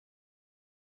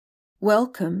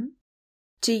Welcome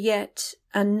to yet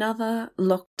another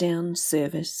lockdown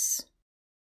service.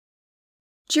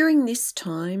 During this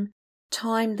time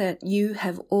that you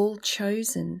have all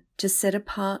chosen to set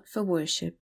apart for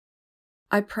worship,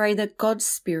 I pray that God's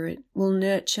Spirit will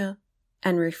nurture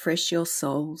and refresh your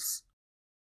souls.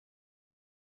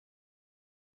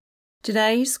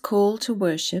 Today's call to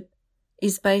worship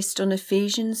is based on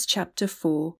Ephesians chapter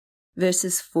 4,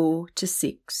 verses 4 to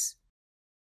 6.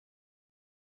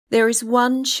 There is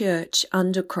one church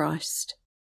under Christ.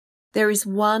 There is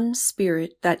one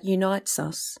Spirit that unites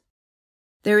us.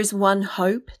 There is one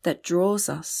hope that draws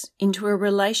us into a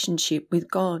relationship with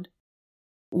God.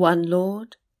 One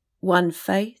Lord, one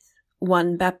faith,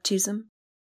 one baptism,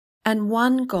 and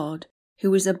one God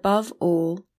who is above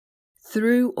all,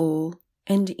 through all,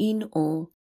 and in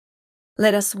all.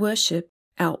 Let us worship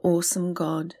our awesome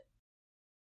God.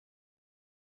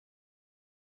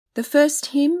 The first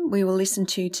hymn we will listen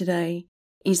to today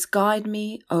is Guide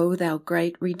Me, O Thou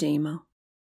Great Redeemer.